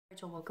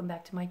Rachel, welcome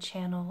back to my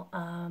channel.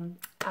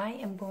 I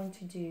am going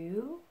to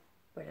do,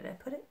 where did I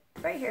put it?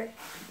 Right here.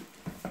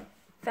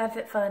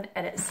 FabFitFun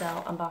Edit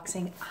Cell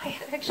unboxing. I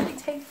had actually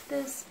taped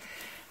this,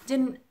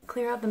 didn't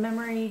clear out the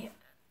memory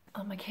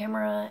on my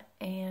camera,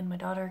 and my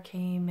daughter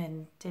came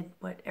and did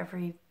what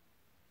every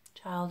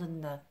child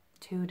in the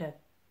 2 to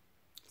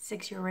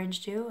 6 year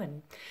range do,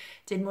 and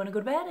didn't want to go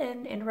to bed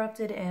and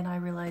interrupted, and I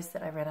realized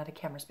that I ran out of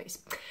camera space.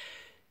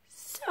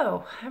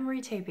 So I'm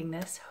retaping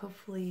this.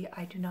 Hopefully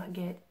I do not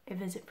get a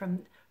visit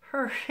from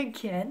her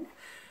again,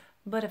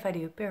 but if I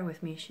do, bear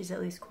with me. She's at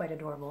least quite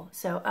adorable.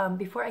 So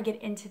before I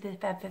get into the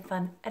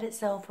FabFitFun Edit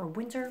Cell for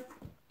winter,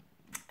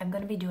 I'm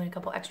going to be doing a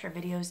couple extra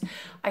videos.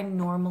 I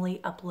normally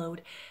upload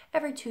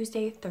every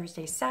Tuesday,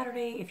 Thursday,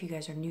 Saturday. If you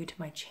guys are new to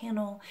my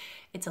channel,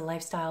 it's a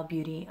lifestyle,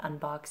 beauty,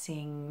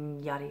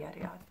 unboxing, yada, yada,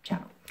 yada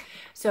channel.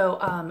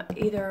 So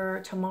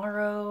either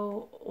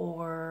tomorrow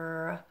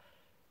or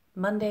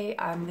Monday,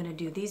 I'm going to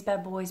do these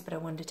bad boys, but I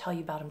wanted to tell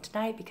you about them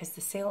tonight because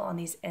the sale on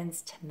these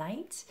ends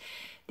tonight.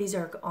 These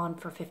are on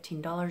for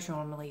 $15,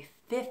 normally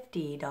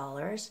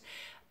 $50.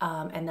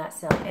 And that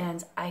sale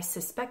ends. I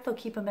suspect they'll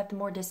keep them at the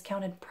more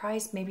discounted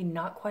price, maybe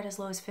not quite as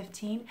low as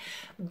 $15,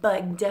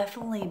 but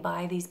definitely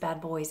buy these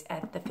bad boys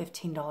at the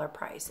 $15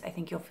 price. I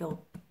think you'll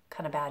feel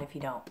kind of bad if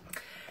you don't,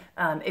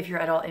 if you're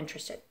at all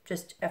interested,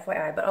 just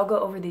FYI. But I'll go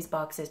over these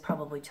boxes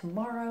probably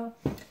tomorrow.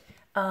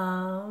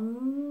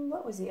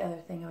 What was the other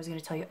thing I was going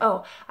to tell you?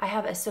 Oh, I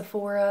have a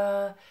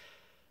Sephora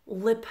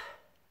lip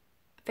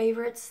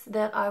favorites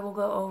that I will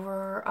go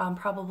over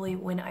probably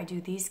when I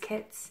do these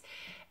kits.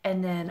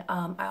 And then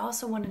I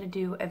also wanted to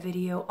do a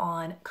video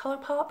on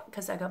ColourPop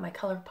because I got my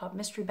ColourPop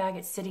mystery bag.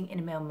 It's sitting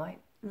in my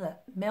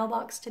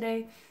mailbox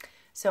today.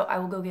 So I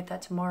will go get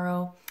that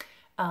tomorrow.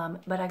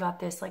 But I got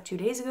this like 2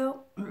 days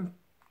ago.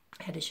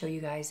 I had to show you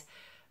guys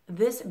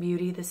this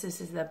beauty. This is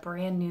the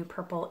brand new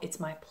purple. It's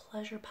my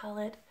Pleasure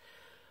palette.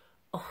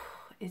 Oh,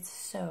 it's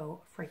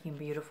so freaking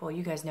beautiful.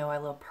 You guys know I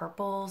love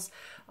purples.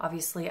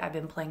 Obviously, I've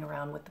been playing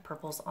around with the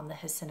purples on the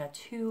Hisina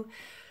 2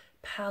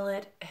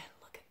 palette. And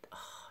look at,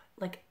 oh,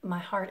 like my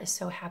heart is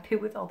so happy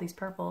with all these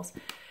purples.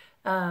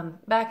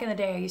 Back in the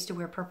day, I used to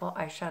wear purple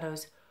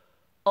eyeshadows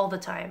all the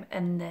time.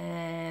 And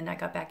then I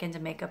got back into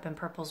makeup and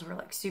purples were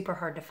like super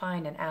hard to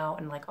find and out.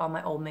 And like all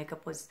my old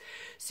makeup was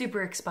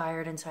super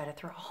expired. And so I had to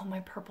throw all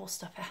my purple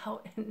stuff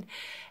out. And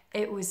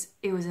it was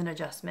an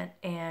adjustment.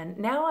 And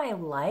now I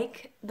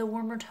like the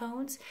warmer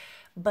tones,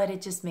 but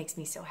it just makes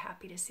me so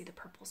happy to see the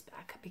purples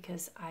back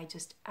because I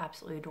just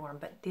absolutely adore them.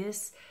 But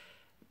this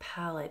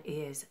palette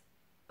is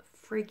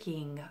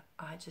freaking,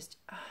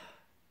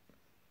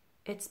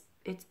 it's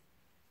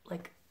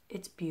like,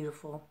 it's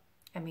beautiful.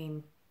 I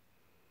mean,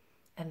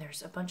 and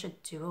there's a bunch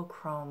of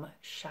duochrome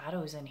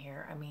shadows in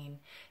here. I mean,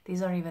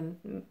 these aren't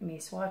even me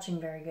swatching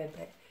very good,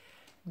 but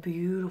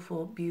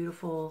beautiful,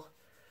 beautiful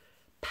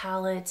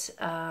palette.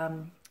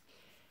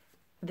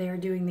 They're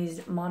doing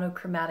these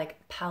monochromatic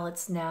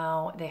palettes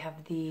now. They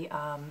have the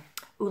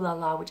Ooh La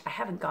La, which I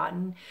haven't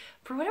gotten.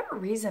 For whatever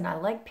reason, I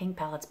like pink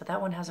palettes, but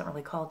that one hasn't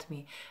really called to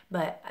me.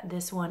 But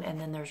this one,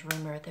 and then there's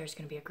rumor there's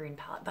going to be a green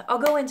palette. But I'll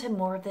go into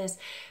more of this,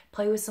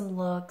 play with some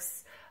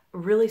looks,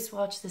 really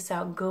swatch this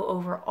out, go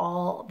over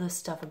all the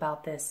stuff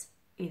about this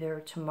either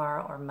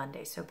tomorrow or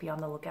Monday. So be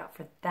on the lookout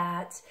for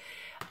that.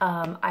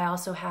 I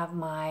also have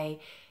my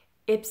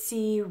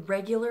Ipsy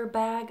regular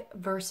bag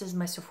versus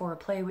my Sephora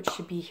Play, which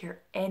should be here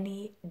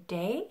any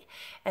day.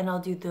 And I'll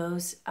do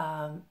those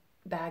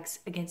bags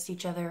against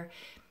each other.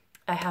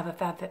 I have a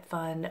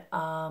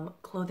FabFitFun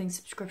clothing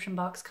subscription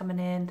box coming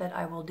in that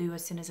I will do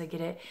as soon as I get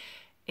it.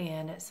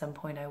 And at some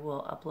point I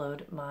will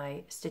upload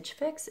my Stitch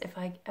Fix if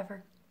I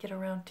ever get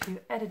around to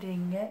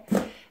editing it.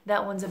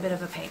 That one's a bit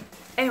of a pain.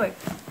 Anyway,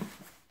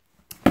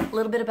 a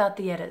little bit about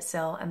the edit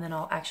cell, and then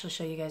I'll actually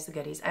show you guys the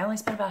goodies. I only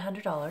spent about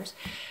 $100.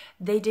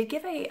 They did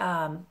give a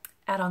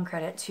add-on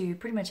credit to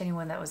pretty much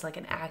anyone that was like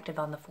an active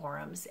on the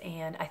forums,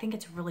 and I think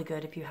it's really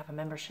good if you have a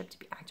membership to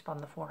be active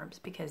on the forums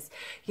because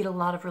you get a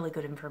lot of really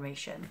good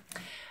information.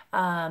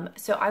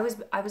 So I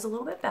was a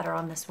little bit better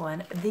on this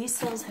one. These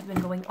sales have been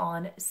going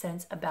on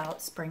since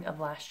about spring of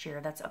last year.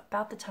 That's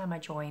about the time I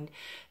joined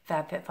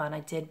FabFitFun.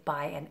 I did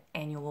buy an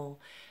annual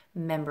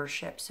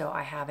membership, so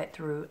I have it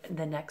through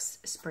the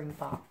next spring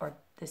box or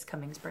this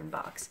coming spring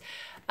box.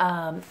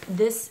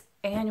 This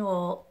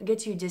annual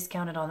gets you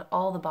discounted on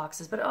all the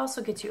boxes, but it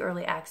also gets you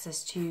early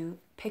access to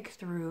pick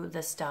through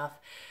the stuff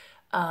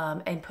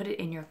and put it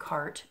in your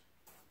cart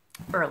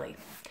early.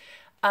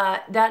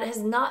 That has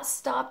not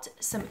stopped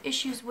some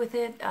issues with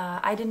it.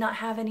 I did not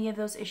have any of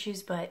those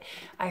issues, but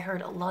I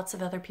heard lots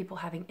of other people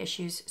having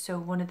issues. So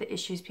one of the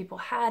issues people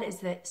had is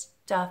that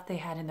stuff they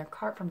had in their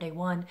cart from day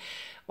one,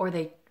 or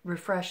they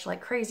refreshed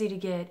like crazy to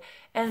get,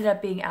 ended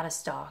up being out of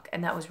stock.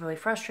 And that was really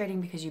frustrating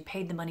because you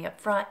paid the money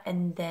up front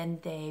and then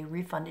they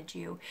refunded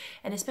you.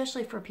 And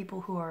especially for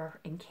people who are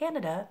in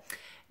Canada,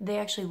 they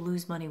actually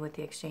lose money with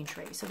the exchange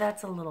rate. So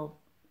that's a little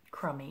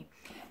crummy.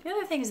 The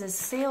other thing is the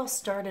sale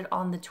started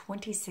on the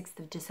 26th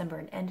of December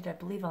and ended, I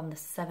believe, on the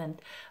 7th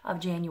of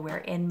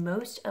January. And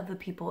most of the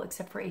people,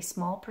 except for a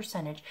small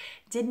percentage,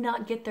 did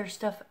not get their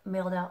stuff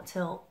mailed out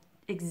till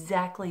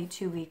exactly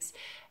 2 weeks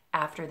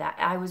after that.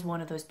 I was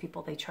one of those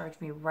people. They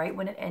charged me right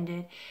when it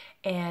ended,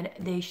 and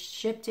they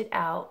shipped it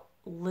out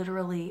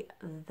literally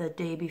the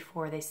day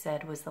before they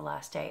said was the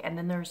last day. And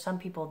then there were some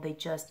people they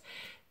just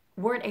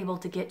weren't able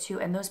to get to,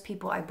 and those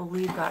people, I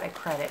believe, got a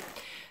credit.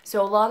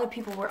 So a lot of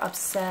people were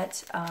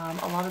upset.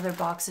 A lot of their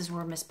boxes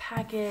were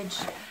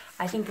mispackaged.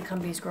 I think the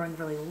company is growing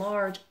really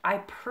large. I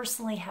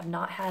personally have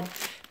not had,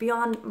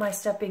 beyond my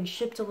stuff being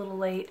shipped a little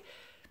late,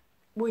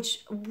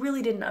 which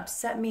really didn't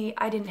upset me,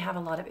 I didn't have a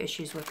lot of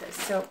issues with this.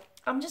 So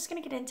I'm just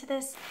going to get into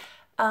this.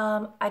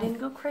 I didn't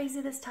go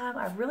crazy this time.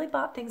 I really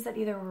bought things that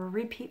either were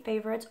repeat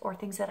favorites or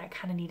things that I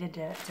kind of needed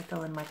to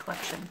fill in my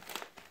collection.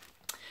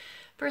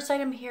 First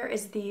item here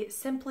is the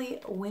Simply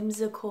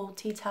Whimsical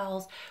Tea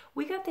Towels.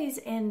 We got these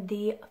in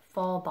the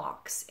fall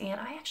box, and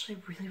I actually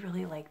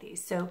really like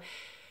these. So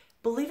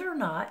believe it or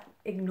not,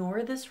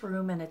 ignore this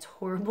room and its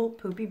horrible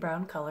poopy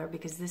brown color,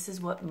 because this is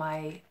what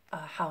my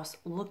house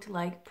looked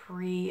like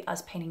pre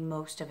us painting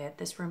most of it.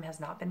 This room has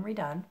not been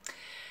redone.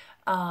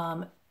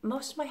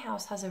 Most of my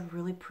house has a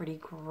really pretty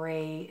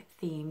gray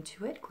theme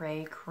to it.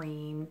 Gray,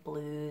 cream,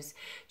 blues,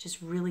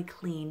 just really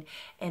clean.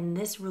 And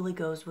this really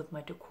goes with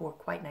my decor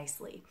quite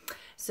nicely.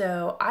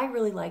 So I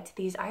really liked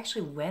these. I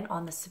actually went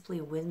on the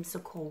Simply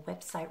Whimsical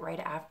website right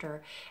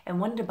after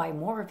and wanted to buy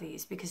more of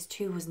these because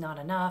 2 was not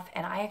enough.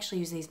 And I actually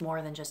use these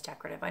more than just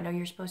decorative. I know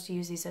you're supposed to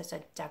use these as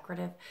a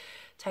decorative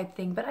type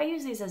thing, but I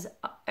use these as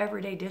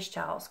everyday dish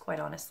towels,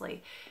 quite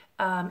honestly.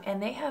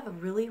 And they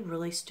have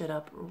really stood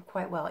up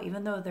quite well.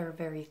 Even though they're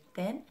very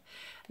thin,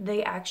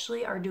 they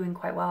actually are doing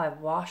quite well. I've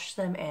washed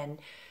them in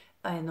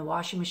the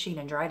washing machine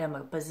and dried them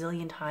a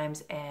bazillion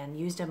times and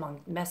used them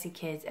on messy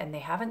kids, and they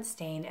haven't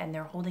stained, and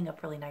they're holding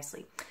up really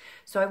nicely.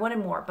 So I wanted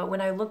more, but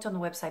when I looked on the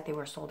website, they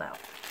were sold out.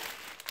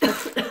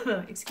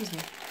 Excuse me.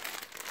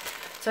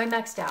 So I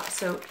maxed out.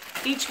 So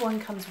each one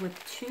comes with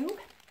 2,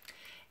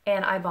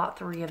 and I bought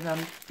 3 of them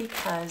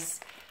because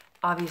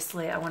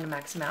obviously I want to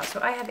max them out.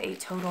 So I have 8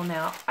 total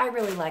now. I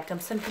really liked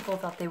them. Some people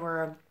thought they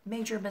were a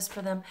major miss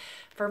for them.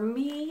 For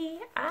me,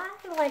 I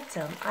liked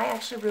them. I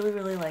actually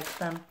really liked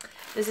them.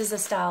 This is a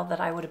style that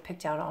I would have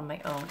picked out on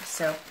my own.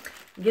 So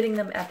getting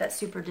them at that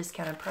super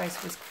discounted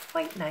price was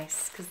quite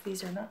nice, because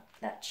these are not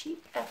that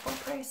cheap at full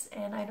price,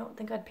 and I don't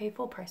think I'd pay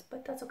full price,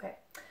 but that's okay.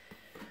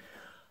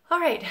 All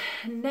right,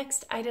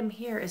 next item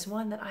here is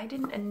one that I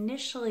didn't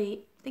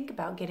initially think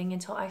about getting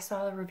until I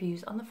saw the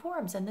reviews on the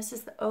forums, and this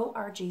is the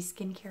ORG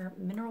Skincare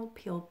Mineral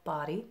Peel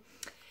Body.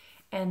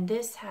 And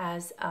this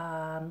has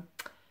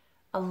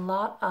a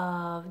lot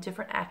of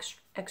different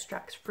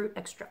extracts, fruit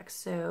extracts.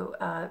 So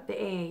the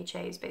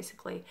AHAs,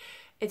 basically.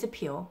 It's a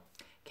peel,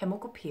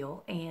 chemical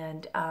peel,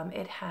 and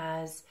it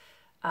has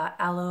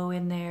aloe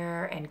in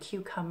there, and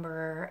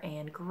cucumber,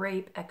 and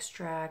grape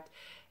extract,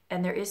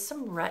 and there is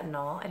some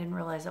retinol. I didn't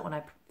realize that when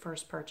I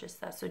first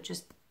purchased that, so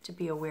just to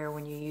be aware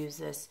when you use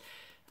this,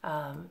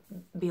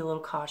 be a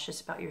little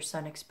cautious about your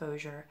sun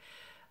exposure.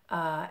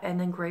 And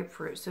then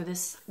grapefruit. So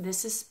this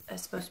is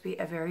supposed to be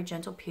a very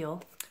gentle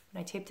peel.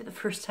 When I taped it the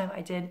first time,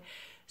 I did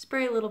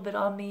spray a little bit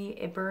on me.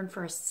 It burned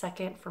for a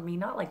second for me,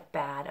 not like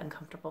bad,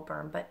 uncomfortable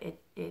burn, but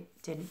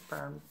it didn't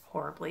burn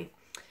horribly.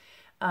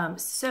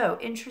 So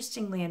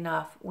interestingly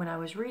enough, when I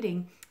was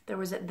reading, there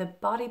was the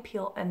body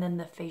peel and then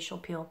the facial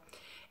peel,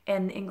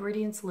 and the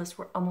ingredients list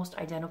were almost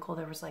identical.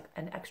 There was like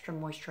an extra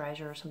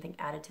moisturizer or something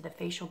added to the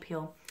facial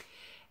peel.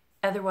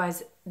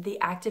 Otherwise, the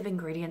active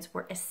ingredients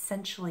were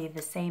essentially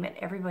the same, and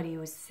everybody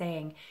was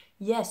saying,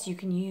 yes, you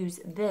can use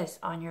this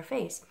on your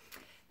face.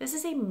 This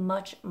is a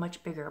much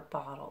bigger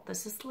bottle.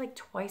 This is like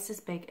twice as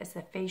big as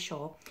the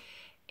facial,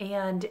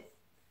 and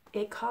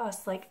it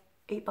costs like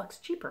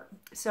 $8 cheaper.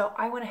 So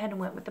I went ahead and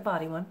went with the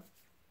body one.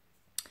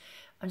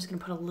 I'm just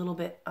gonna put a little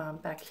bit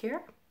back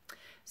here.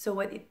 So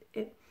what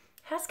it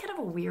has kind of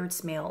a weird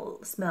smell.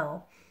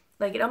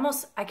 Like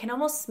I can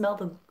almost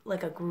smell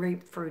like a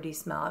grapefruity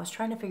smell. I was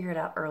trying to figure it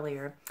out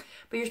earlier.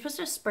 But you're supposed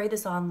to spray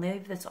this on,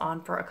 leave this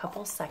on for a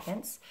couple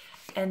seconds,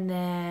 and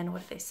then,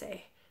 what did they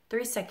say?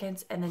 3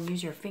 seconds, and then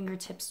use your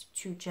fingertips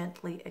to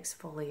gently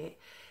exfoliate.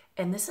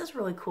 And this is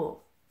really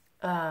cool.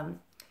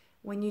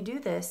 When you do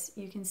this,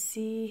 you can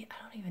see, I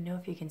don't even know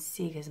if you can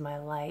see because of my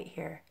light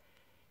here.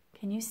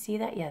 Can you see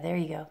that? Yeah, there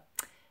you go.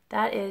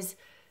 That is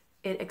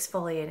it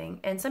exfoliating.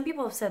 And some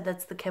people have said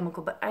that's the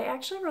chemical, but I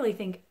actually really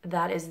think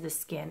that is the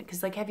skin.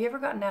 Because like, have you ever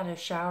gotten out of a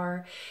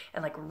shower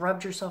and like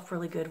rubbed yourself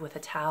really good with a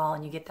towel,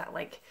 and you get that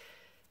like,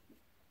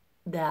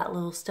 that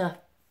little stuff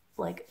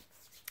like,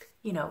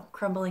 you know,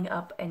 crumbling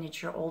up, and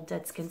it's your old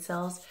dead skin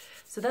cells.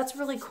 So that's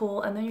really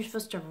cool. And then you're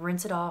supposed to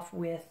rinse it off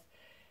with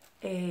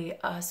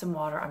some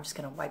water. I'm just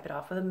gonna wipe it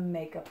off with a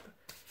makeup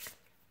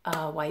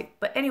wipe.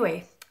 But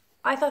anyway,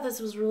 I thought this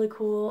was really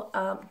cool.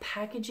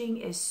 Packaging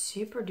is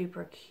super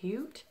duper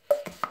cute.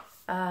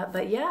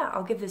 But yeah,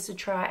 I'll give this a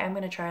try. I'm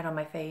gonna try it on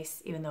my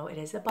face, even though it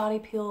is a body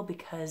peel,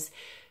 because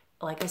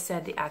like I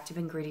said, the active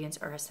ingredients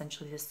are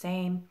essentially the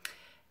same.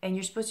 And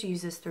you're supposed to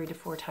use this 3 to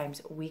 4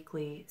 times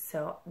weekly.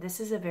 So this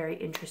is a very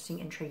interesting,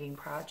 intriguing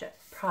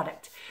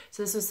product.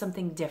 So this is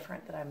something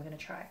different that I'm going to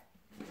try.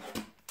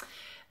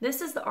 This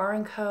is the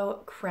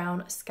R&Co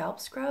Crown Scalp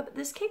Scrub.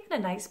 This came in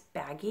a nice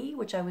baggie,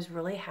 which I was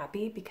really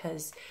happy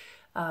because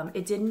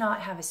it did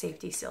not have a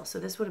safety seal. So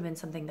this would have been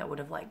something that would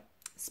have like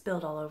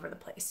spilled all over the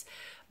place.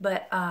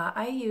 But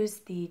I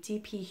use the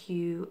DP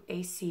Hue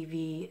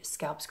ACV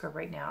Scalp Scrub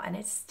right now, and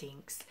it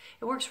stinks.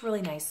 It works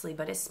really nicely,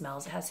 but it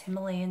smells. It has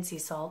Himalayan sea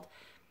salt.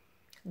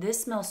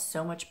 This smells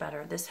so much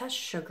better. This has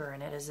sugar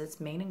in it as its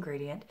main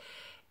ingredient,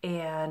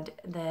 and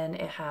then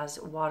it has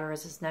water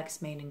as its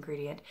next main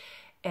ingredient,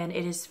 and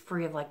it is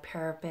free of like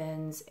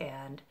parabens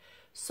and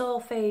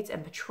sulfates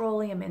and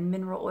petroleum and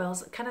mineral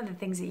oils, kind of the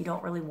things that you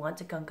don't really want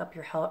to gunk up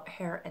your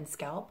hair and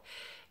scalp.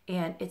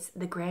 And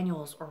the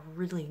granules are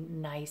really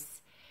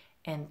nice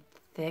and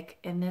thick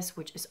in this,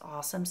 which is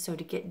awesome. So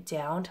to get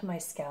down to my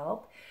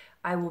scalp,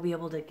 I will be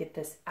able to get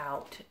this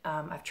out.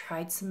 I've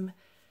tried some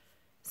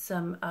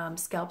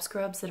scalp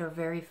scrubs that are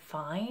very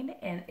fine,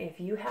 and if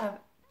you have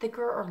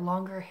thicker or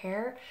longer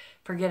hair,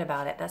 forget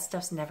about it. That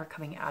stuff's never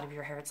coming out of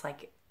your hair. It's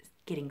like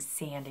getting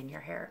sand in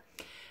your hair.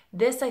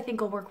 This I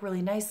think will work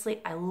really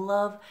nicely. I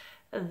love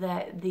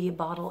that the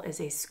bottle is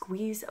a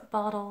squeeze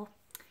bottle.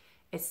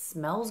 It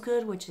smells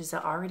good, which is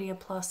already a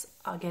plus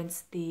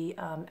against the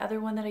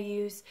other one that I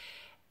use.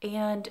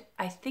 And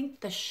I think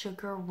the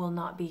sugar will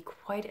not be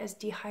quite as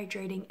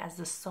dehydrating as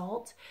the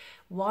salt.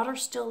 Water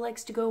still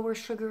likes to go where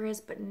sugar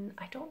is, but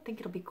I don't think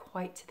it'll be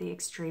quite to the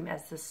extreme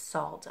as the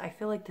salt. I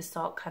feel like the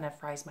salt kind of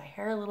fries my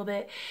hair a little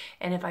bit.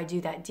 And if I do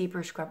that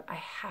deeper scrub, I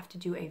have to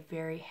do a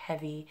very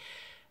heavy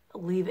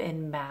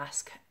leave-in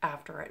mask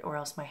after it, or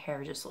else my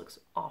hair just looks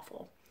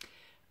awful.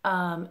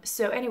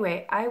 So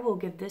anyway, I will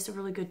give this a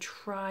really good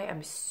try.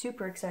 I'm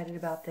super excited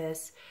about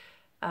this.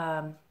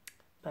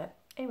 But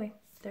anyway,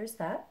 there's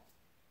that.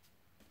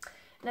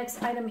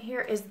 Next item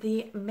here is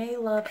the May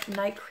Love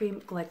Night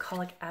Cream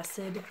Glycolic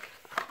Acid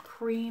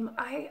Cream.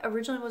 I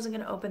originally wasn't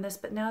going to open this,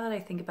 but now that I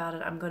think about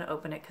it, I'm going to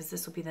open it because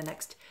this will be the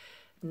next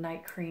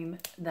night cream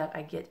that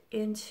I get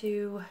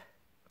into.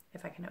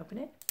 If I can open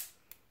it.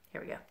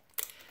 Here we go.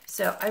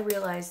 So I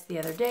realized the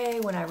other day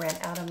when I ran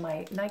out of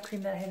my night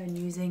cream that I had been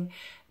using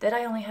that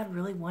I only had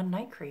really one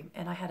night cream,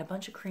 and I had a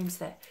bunch of creams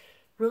that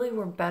really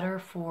were better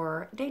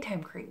for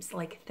daytime creams,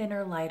 like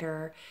thinner,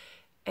 lighter,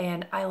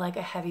 and I like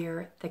a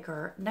heavier,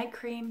 thicker night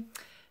cream.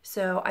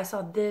 So I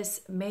saw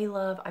this May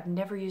Love. I've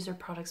never used their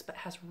products, but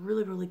has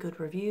really, really good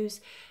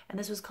reviews. And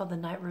this was called the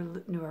Night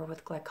Renewer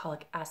with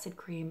Glycolic Acid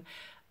Cream.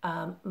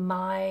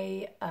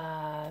 My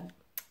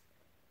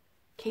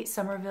Kate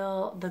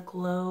Somerville, the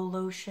Glow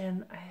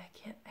Lotion,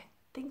 I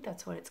think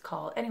that's what it's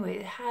called. Anyway,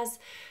 it has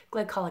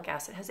glycolic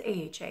acid, it has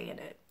AHA in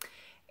it.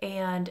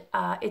 And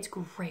it's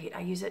great. I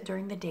use it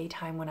during the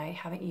daytime when I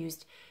haven't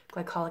used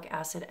glycolic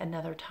acid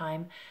another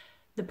time.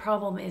 The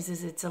problem is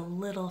it's a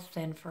little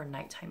thin for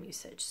nighttime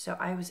usage. So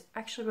I was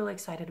actually really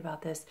excited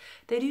about this.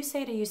 They do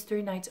say to use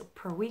 3 nights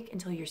per week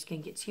until your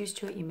skin gets used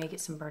to it. You may get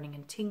some burning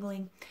and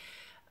tingling.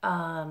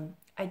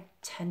 I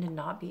tend to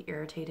not be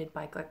irritated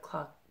by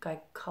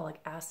glycolic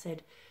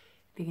acid.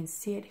 If you can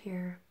see it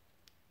here,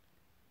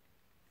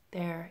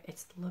 there,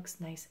 it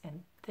looks nice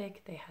and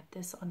thick. They had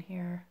this on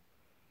here.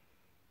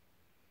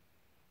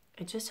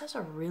 It just has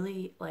a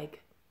really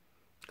like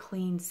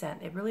clean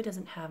scent. It really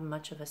doesn't have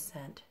much of a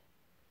scent.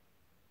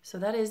 So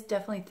that is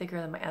definitely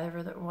thicker than my other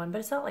one, but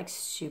it's not like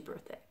super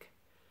thick.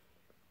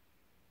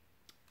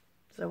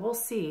 So we'll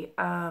see.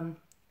 I'm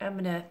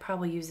gonna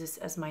probably use this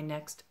as my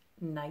next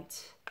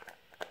night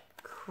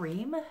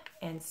cream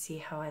and see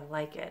how I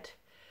like it.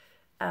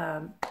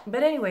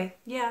 But anyway,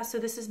 yeah, so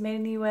this is made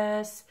in the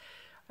US.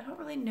 I don't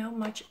really know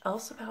much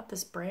else about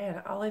this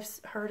brand. All I've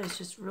heard is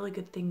just really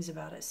good things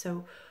about it.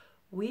 So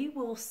we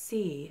will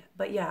see.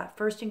 But yeah,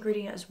 first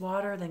ingredient is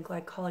water, then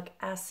glycolic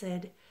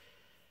acid.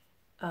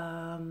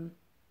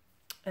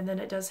 And then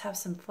it does have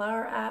some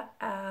flower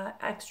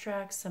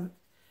extract, some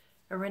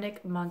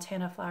Arenic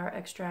Montana flower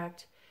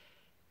extract.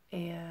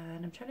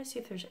 And I'm trying to see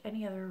if there's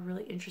any other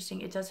really interesting.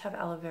 It does have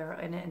aloe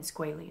vera in it and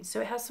squalene. So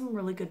it has some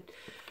really good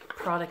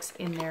products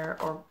in there,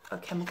 or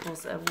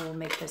chemicals that will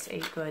make this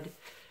a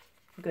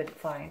good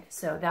find.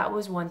 So that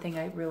was one thing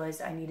I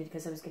realized I needed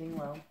because I was getting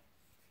low.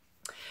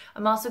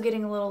 I'm also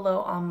getting a little low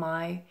on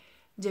my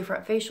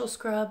different facial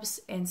scrubs,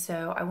 and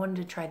so I wanted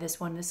to try this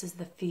one. This is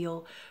the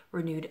Feel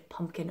Renewed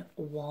Pumpkin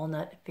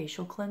Walnut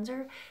Facial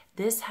Cleanser.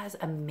 This has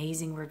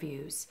amazing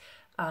reviews,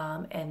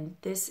 and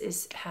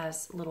this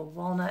has little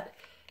walnut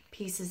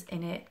pieces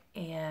in it,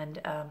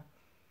 and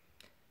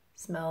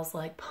smells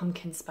like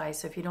pumpkin spice.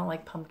 So if you don't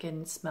like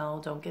pumpkin smell,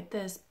 don't get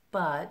this,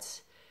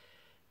 but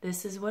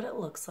this is what it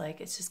looks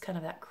like. It's just kind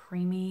of that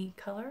creamy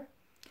color.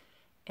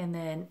 And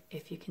then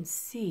if you can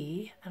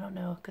see, I don't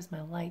know because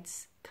my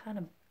light's kind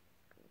of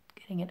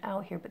getting it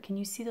out here, but can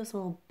you see those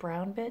little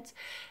brown bits?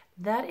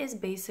 That is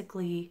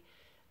basically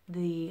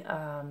the,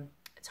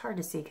 it's hard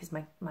to see because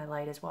my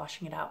light is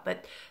washing it out,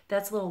 but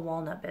that's little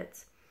walnut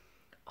bits.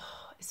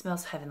 Oh, It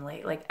smells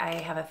heavenly. Like, I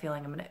have a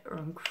feeling I'm going to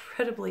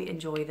incredibly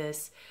enjoy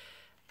this.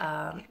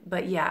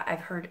 But yeah,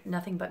 I've heard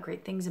nothing but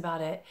great things about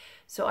it.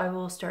 So I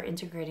will start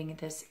integrating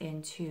this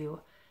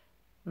into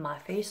my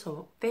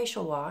facial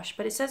wash.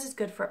 But it says it's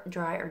good for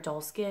dry or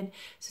dull skin.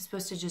 So it's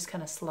supposed to just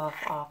kind of slough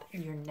off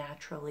your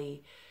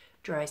naturally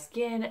dry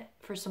skin.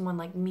 For someone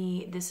like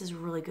me, this is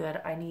really good.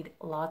 I need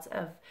lots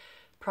of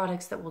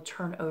products that will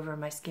turn over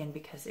my skin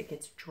because it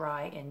gets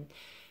dry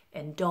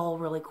and dull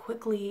really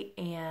quickly,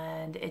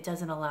 and it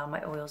doesn't allow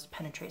my oils to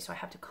penetrate, so I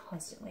have to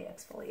constantly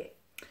exfoliate.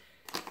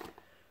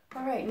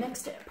 All right,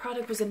 next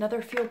product was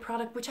another Feel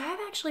product, which I have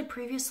actually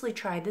previously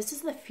tried. This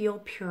is the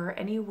Feel Pure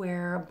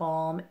Anywhere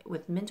Balm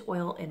with mint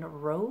oil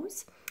and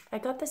rose. I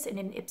got this in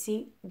an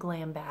Ipsy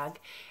Glam bag,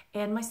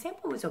 and my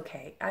sample was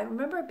okay. I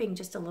remember it being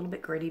just a little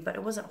bit gritty, but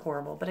it wasn't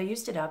horrible. But I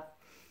used it up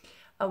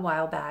a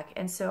while back,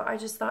 and so I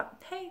just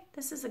thought, hey,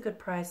 this is a good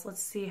price.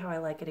 Let's see how I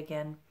like it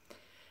again.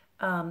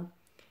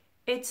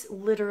 It's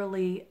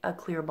literally a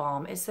clear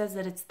balm. It says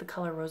that it's the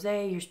color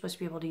rosé. You're supposed to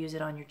be able to use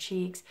it on your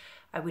cheeks.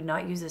 I would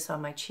not use this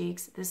on my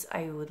cheeks. This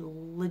I would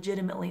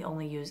legitimately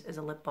only use as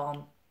a lip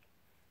balm.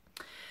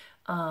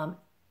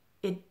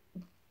 It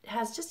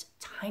has just a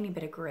tiny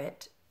bit of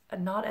grit,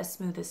 not as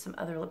smooth as some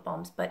other lip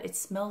balms, but it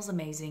smells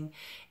amazing.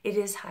 It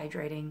is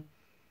hydrating.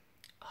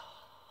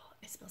 Oh,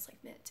 it smells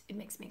like mint. It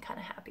makes me kind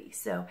of happy.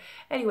 So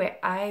anyway,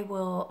 I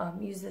will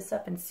use this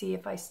up and see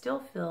if I still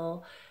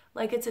feel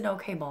like it's an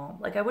okay balm.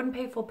 Like, I wouldn't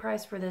pay full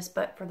price for this,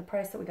 but for the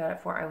price that we got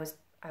it for, I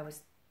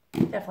was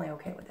definitely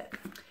okay with it.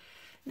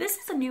 This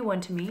is a new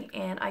one to me,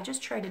 and I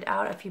just tried it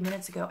out a few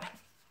minutes ago.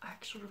 I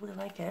actually really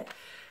like it.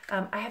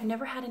 I have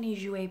never had any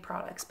Jouer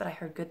products, but I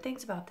heard good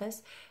things about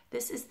this.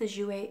 This is the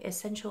Jouer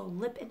Essential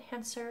Lip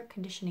Enhancer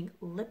Conditioning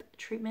Lip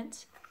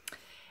Treatment,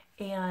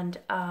 and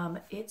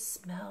it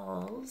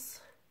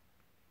smells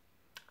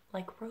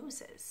like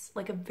roses,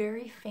 like a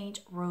very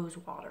faint rose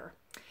water.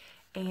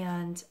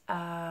 And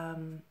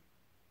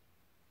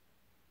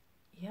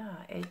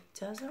yeah, it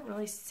doesn't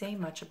really say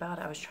much about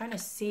it. I was trying to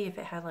see if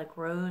it had like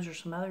rose or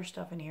some other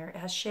stuff in here. It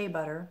has shea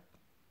butter,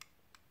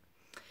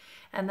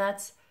 and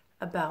that's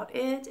about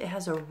it. It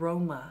has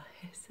aroma.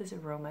 It says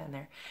aroma in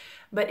there,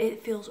 but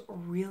it feels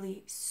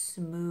really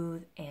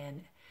smooth,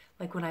 and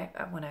like when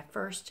I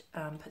first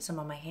put some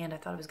on my hand, I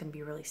thought it was going to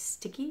be really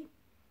sticky.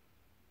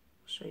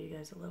 I'll show you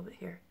guys a little bit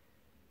here.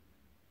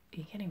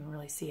 You can't even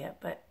really see it,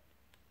 but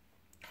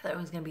I thought it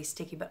was going to be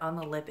sticky, but on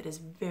the lip it is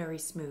very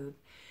smooth,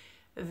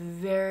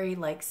 very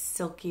like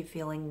silky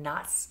feeling,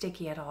 not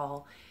sticky at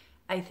all.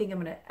 I think I'm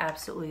going to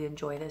absolutely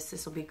enjoy this.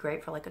 This will be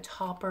great for like a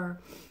topper,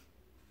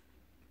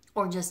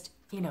 or just,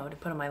 you know, to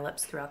put on my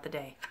lips throughout the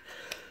day.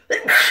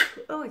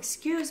 Oh,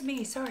 excuse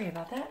me. Sorry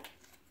about that.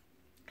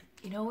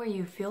 You know where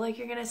you feel like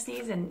you're going to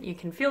sneeze and you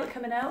can feel it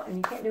coming out and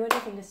you can't do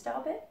anything to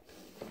stop it?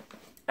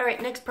 All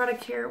right, next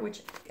product here,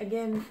 which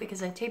again,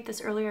 because I taped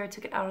this earlier, I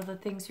took it out of the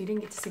thing, so you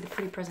didn't get to see the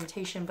pretty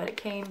presentation, but it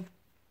came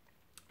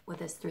with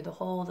this through the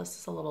hole. This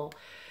is a little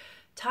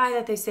tie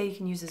that they say you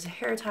can use as a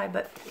hair tie,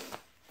 but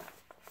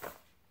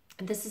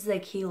this is the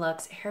Key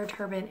Lux Hair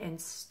Turban in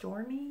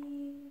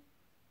Stormy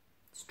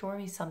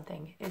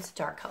something. It's a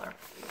dark color.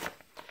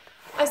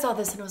 I saw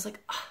this and I was like,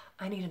 oh,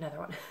 I need another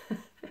one.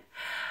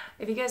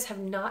 If you guys have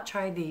not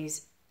tried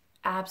these,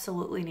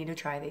 absolutely need to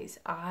try these.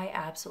 I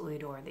absolutely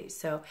adore these.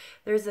 So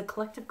there's the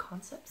Collective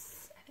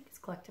Concepts. I think it's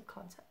Collective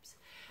Concepts.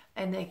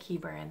 And the Key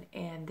brand.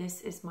 And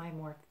this is my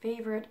more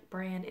favorite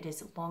brand. It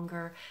is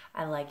longer.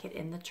 I like it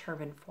in the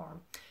turban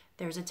form.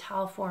 There's a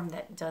towel form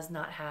that does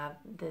not have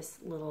this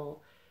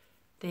little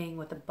thing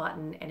with a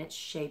button, and it's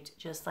shaped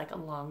just like a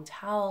long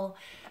towel,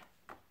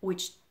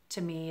 which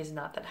to me is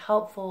not that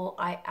helpful.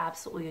 I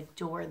absolutely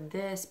adore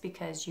this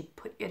because you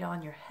put it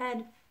on your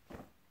head,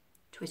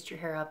 twist your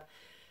hair up,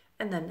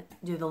 and then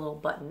do the little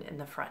button in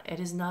the front. It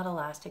is not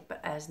elastic,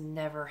 but has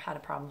never had a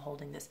problem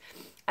holding this.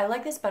 I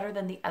like this better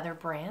than the other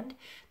brand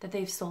that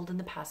they've sold in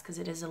the past because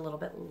it is a little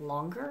bit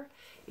longer.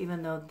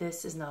 Even though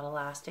this is not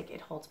elastic,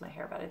 it holds my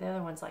hair better. The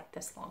other one's like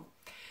this long.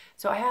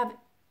 So I have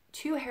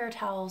 2 hair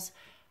towels.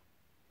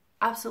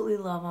 Absolutely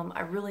love them.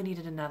 I really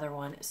needed another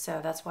one, so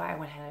that's why I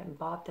went ahead and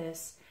bought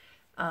this.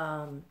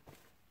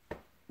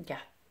 Yeah,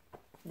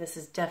 this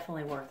is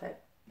definitely worth it.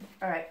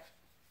 All right.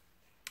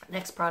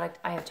 Next product,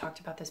 I have talked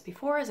about this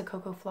before, is a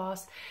Cocoa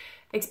Floss.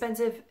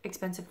 Expensive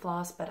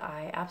floss, but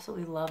I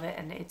absolutely love it,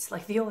 and it's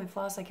like the only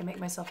floss I can make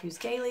myself use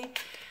daily.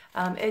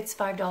 It's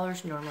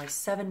 $5, normally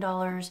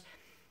 $7,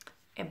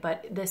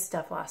 but this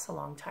stuff lasts a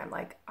long time.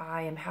 Like,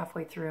 I am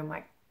halfway through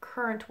my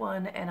current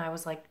one, and I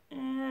was like,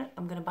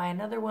 I'm gonna buy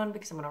another one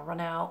because I'm gonna run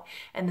out,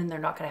 and then they're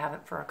not gonna have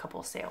it for a couple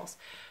of sales.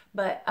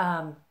 But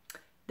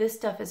this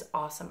stuff is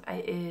awesome.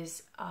 It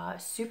is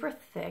super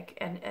thick,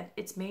 and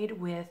it's made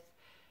with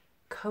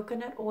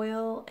coconut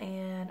oil,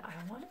 and I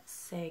want to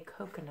say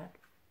coconut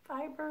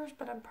fibers,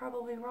 but I'm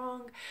probably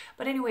wrong.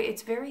 But anyway,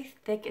 it's very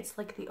thick. It's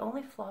like the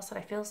only floss that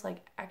I feel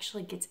like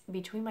actually gets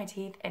between my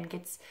teeth and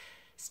gets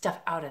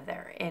stuff out of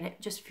there, and it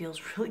just feels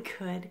really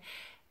good.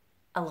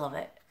 I love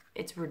it.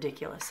 It's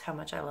ridiculous how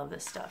much I love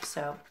this stuff.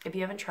 So if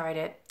you haven't tried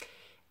it,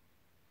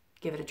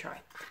 give it a try.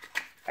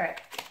 All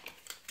right.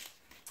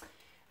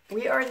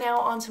 We are now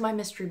onto my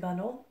mystery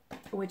bundle,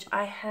 which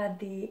I had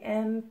the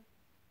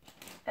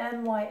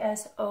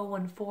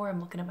NYS014. I'm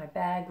looking at my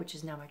bag, which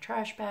is now my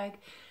trash bag.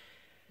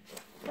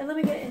 And let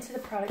me get into the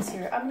products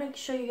here. I'm going to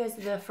show you guys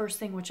the first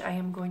thing, which I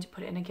am going to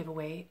put in a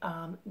giveaway.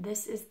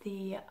 This is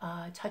the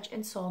Touch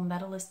and Soul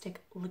Metallistic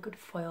Liquid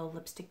Foil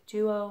Lipstick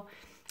Duo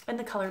in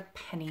the color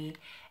Penny.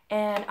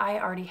 And I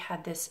already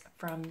had this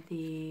from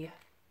the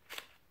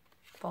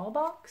fall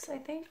box, I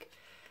think.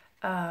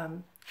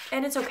 And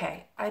it's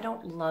okay. I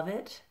don't love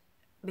it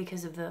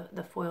because of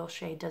the foil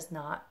shade does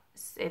not,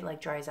 it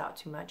like dries out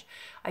too much.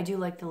 I do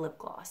like the lip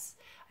gloss.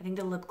 I think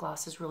the lip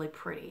gloss is really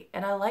pretty.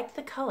 And I like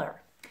the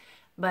color,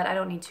 but I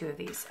don't need 2 of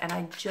these. And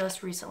I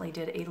just recently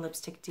did a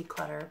lipstick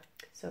declutter.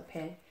 So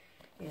pay,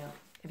 you know,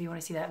 if you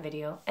want to see that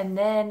video. And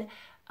then,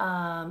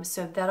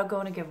 so that'll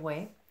go in a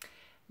giveaway.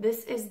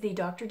 This is the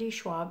Dr. D.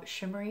 Schwab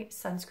Shimmery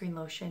Sunscreen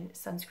Lotion.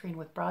 Sunscreen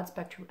with broad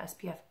spectrum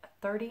SPF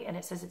 30. And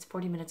it says it's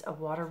 40 minutes of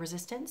water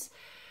resistance.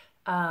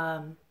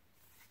 And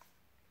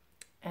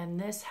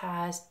this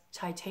has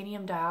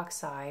titanium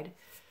dioxide.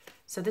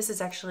 So this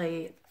is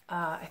actually,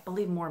 I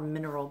believe, more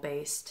mineral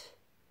based.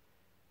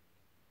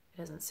 It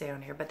doesn't say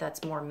on here, but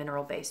that's more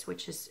mineral based,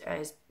 which is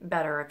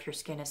better if your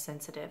skin is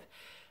sensitive.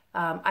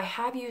 I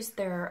have used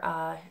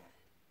their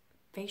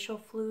facial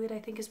fluid, I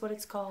think is what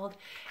it's called.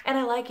 And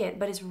I like it,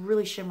 but it's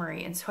really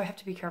shimmery. And so I have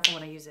to be careful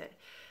when I use it.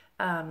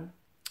 I'm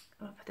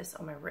gonna put this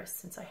on my wrist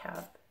since I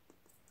have.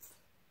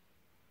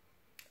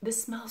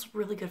 This smells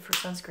really good for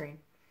sunscreen.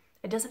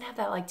 It doesn't have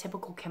that like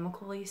typical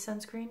chemical-y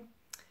sunscreen.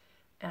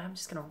 And I'm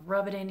just gonna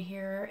rub it in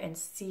here and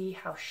see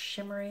how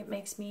shimmery it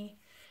makes me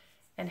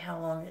and how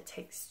long it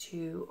takes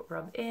to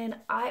rub in.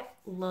 I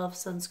love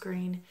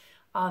sunscreen.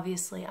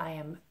 Obviously, I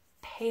am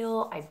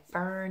pale, I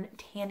burn,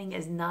 tanning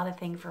is not a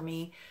thing for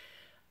me.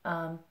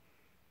 That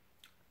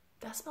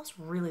smells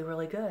really,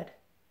 really good.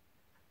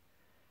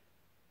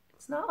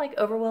 It's not like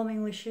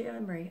overwhelmingly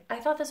shimmery. I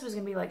thought this was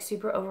gonna be like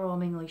super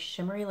overwhelmingly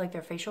shimmery like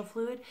their facial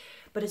fluid,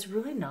 but it's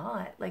really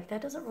not. Like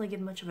that doesn't really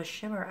give much of a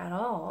shimmer at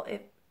all.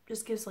 It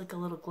just gives like a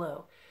little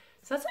glow.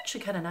 So that's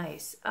actually kind of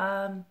nice.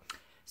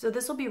 So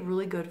this will be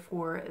really good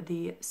for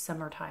the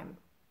summertime.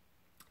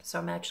 So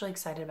I'm actually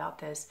excited about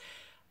this.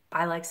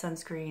 I like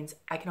sunscreens.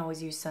 I can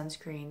always use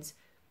sunscreens.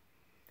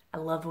 I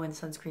love when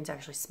sunscreens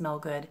actually smell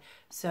good.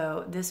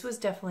 So this was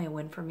definitely a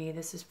win for me.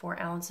 This is 4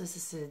 ounces.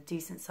 This is a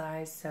decent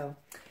size. So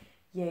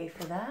yay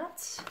for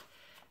that.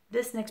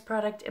 This next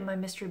product in my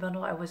mystery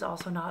bundle I was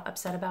also not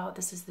upset about.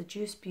 This is the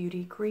Juice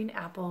Beauty Green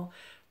Apple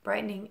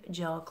Brightening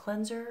Gel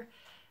Cleanser.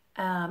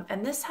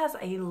 And this has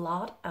a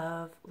lot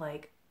of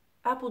like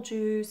apple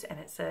juice, and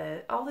it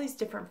says all these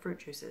different fruit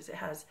juices. It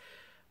has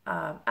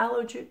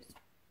aloe juice,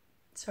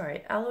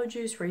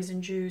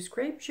 raisin juice,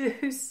 grape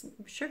juice,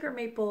 sugar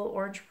maple,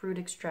 orange fruit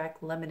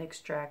extract, lemon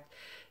extract,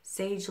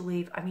 sage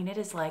leaf. I mean, it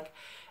is like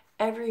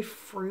every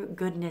fruit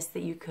goodness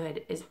that you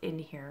could is in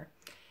here.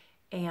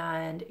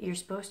 And you're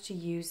supposed to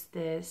use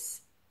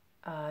this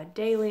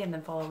daily and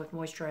then follow with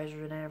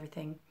moisturizer and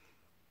everything.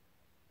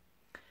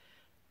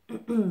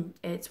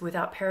 It's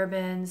without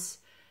parabens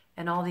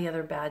and all the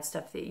other bad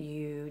stuff that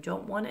you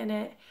don't want in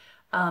it.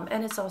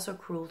 And it's also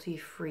cruelty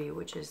free,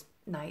 which is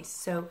nice.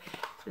 So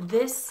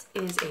this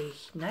is a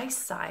nice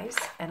size,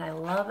 and I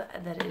love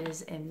that it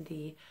is in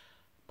the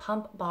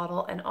pump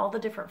bottle, and all the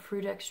different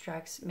fruit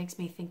extracts makes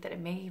me think that it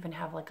may even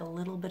have like a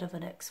little bit of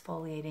an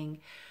exfoliating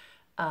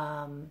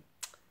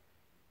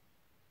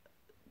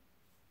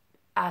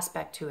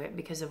aspect to it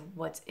because of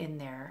what's in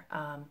there.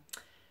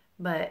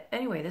 But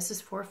anyway, this is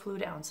 4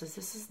 fluid ounces.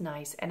 This is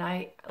nice. And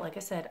like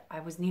I said, I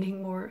was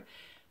needing more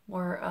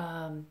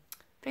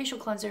facial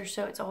cleanser,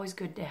 so it's always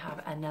good to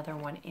have another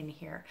one in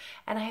here.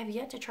 And I have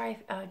yet to try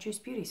Juice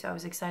Beauty, so I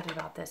was excited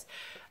about this.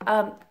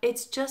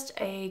 It's just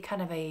a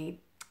kind of a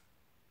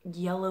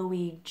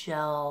yellowy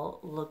gel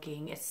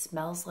looking. It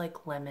smells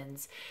like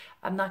lemons.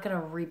 I'm not going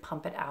to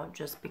repump it out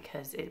just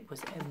because it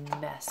was a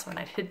mess when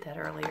I did that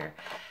earlier.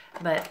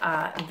 But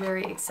I'm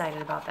very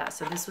excited about that.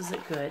 So this was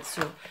good.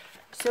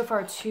 So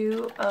far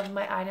 2 of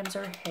my items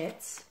are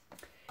hits.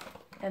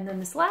 And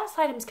then this last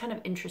item is kind of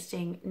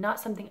interesting.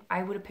 Not something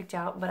I would have picked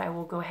out, but I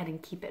will go ahead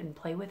and keep it and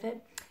play with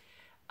it.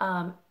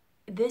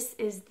 This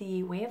is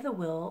the Way of the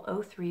Will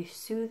 03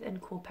 Soothe and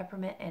Cool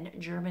Peppermint and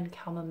German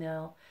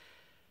Chamomile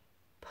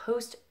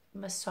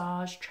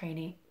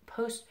Post-Training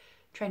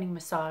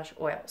Massage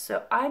Oil.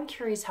 So I'm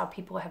curious how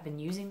people have been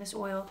using this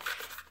oil.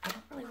 I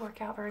don't really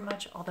work out very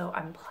much, although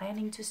I'm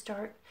planning to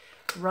start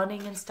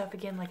running and stuff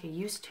again like I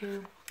used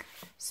to.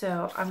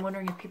 So I'm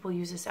wondering if people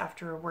use this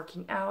after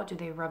working out. Do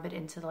they rub it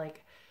into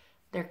like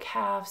their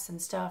calves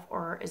and stuff,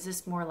 or is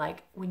this more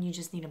like when you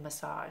just need a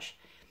massage?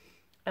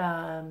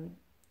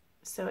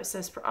 So it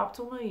says, for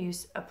optimal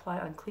use, apply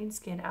on clean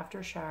skin after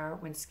a shower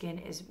when skin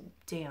is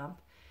damp,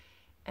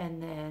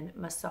 and then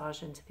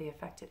massage into the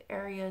affected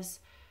areas.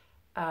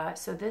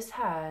 So this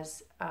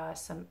has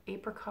some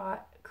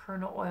apricot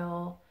kernel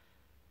oil,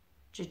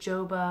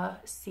 jojoba,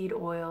 seed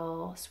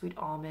oil, sweet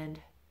almond,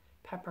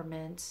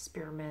 peppermint,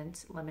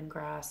 spearmint,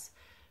 lemongrass,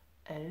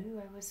 Oh,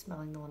 I was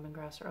smelling the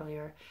lemongrass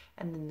earlier,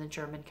 and then the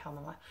German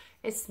chamomile.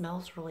 It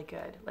smells really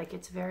good. Like,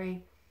 it's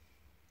very,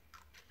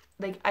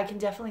 like, I can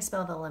definitely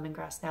smell the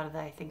lemongrass now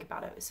that I think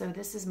about it. So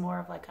this is more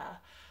of like a,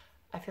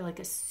 I feel like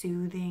a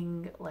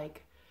soothing,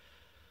 like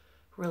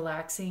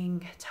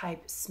relaxing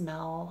type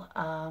smell.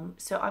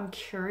 So I'm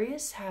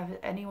curious, have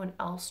anyone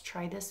else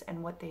tried this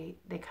and what they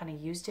kind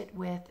of used it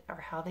with, or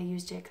how they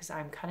used it, because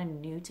I'm kind of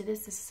new to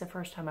this. This is the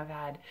first time I've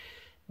had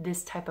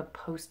this type of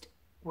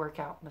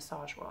post-workout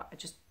massage oil. I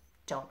just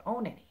don't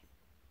own any.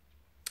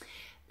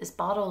 This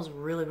bottle is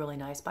really, really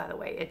nice, by the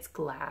way. It's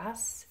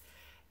glass,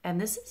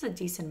 and this is a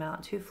decent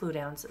amount, 2 fluid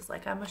ounces.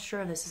 Like, I'm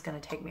sure this is going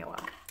to take me a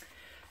while.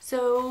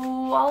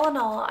 So all in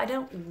all, I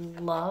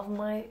don't love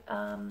my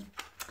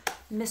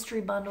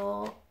mystery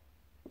bundle,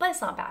 but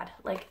it's not bad.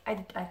 Like, I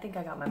think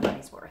I got my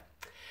money's worth.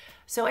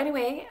 So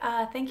anyway,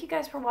 thank you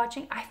guys for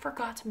watching. I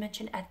forgot to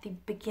mention at the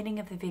beginning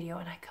of the video,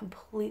 and I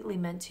completely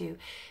meant to,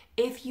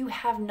 if you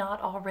have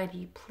not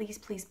already, please,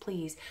 please,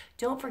 please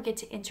don't forget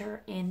to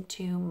enter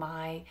into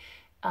my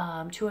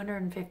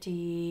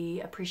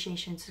 250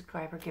 appreciation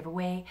subscriber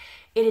giveaway.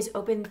 It is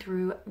open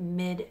through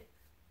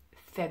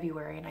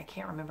mid-February, and I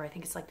can't remember. I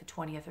think it's like the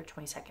 20th or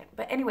 22nd.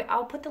 But anyway,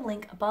 I'll put the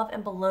link above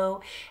and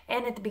below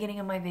and at the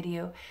beginning of my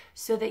video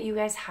so that you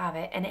guys have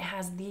it. And it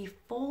has the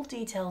full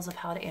details of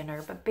how to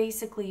enter. But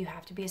basically, you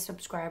have to be a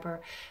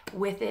subscriber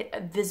with it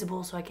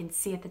visible so I can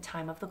see at the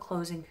time of the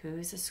closing who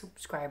is a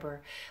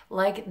subscriber.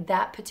 Like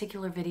that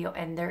particular video.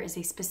 And there is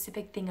a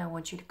specific thing I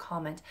want you to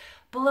comment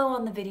below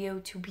on the video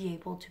to be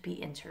able to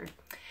be entered.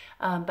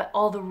 But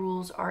all the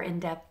rules are in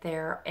depth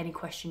there, any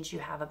questions you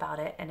have about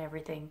it and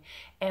everything.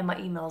 And my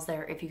email's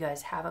there if you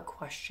guys have a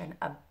question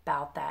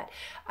about that.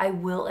 I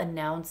will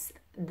announce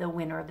the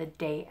winner the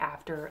day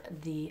after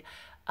the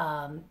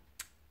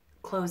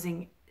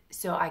closing,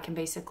 so I can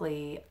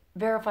basically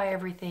verify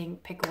everything,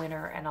 pick a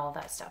winner, and all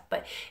that stuff.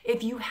 But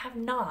if you have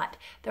not,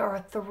 there are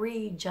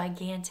 3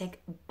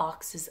 gigantic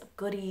boxes of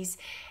goodies,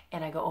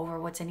 and I go over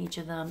what's in each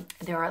of them.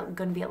 There are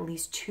going to be at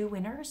least 2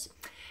 winners.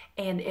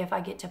 And if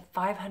I get to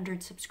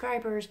 500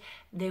 subscribers,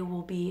 there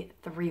will be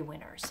 3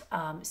 winners.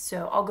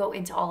 So I'll go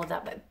into all of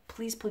that, but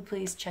please, please,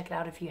 please check it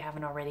out if you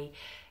haven't already.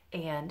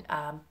 And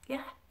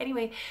yeah,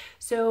 anyway,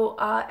 so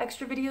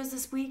extra videos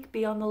this week.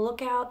 Be on the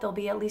lookout. There'll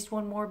be at least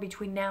 1 more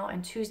between now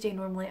and Tuesday.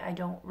 Normally, I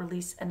don't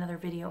release another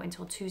video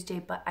until Tuesday,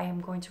 but I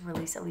am going to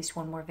release at least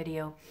 1 more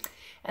video.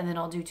 And then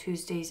I'll do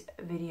Tuesday's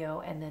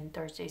video and then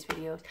Thursday's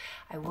videos.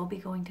 I will be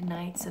going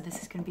tonight, so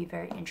this is going to be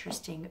very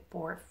interesting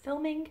for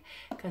filming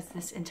because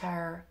this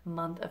entire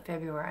month of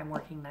February I'm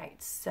working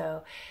nights.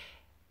 So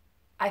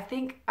I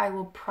think I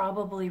will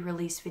probably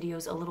release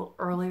videos a little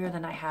earlier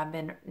than I have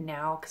been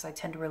now because I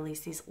tend to release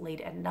these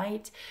late at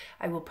night.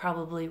 I will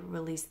probably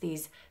release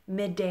these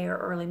midday or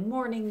early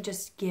morning,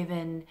 just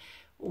given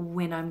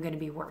when I'm going to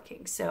be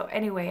working. So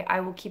anyway,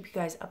 I will keep you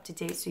guys up to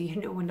date so you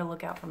know when to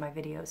look out for my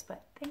videos.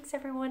 But thanks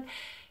everyone.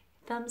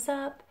 Thumbs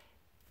up.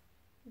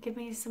 Give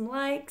me some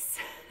likes.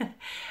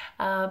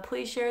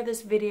 Please share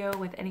this video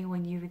with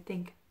anyone you would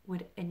think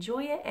would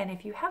enjoy it. And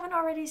if you haven't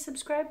already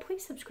subscribed,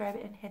 please subscribe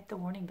and hit the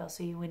warning bell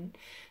so you would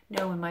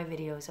know when my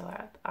videos are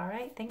up. All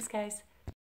right. Thanks guys.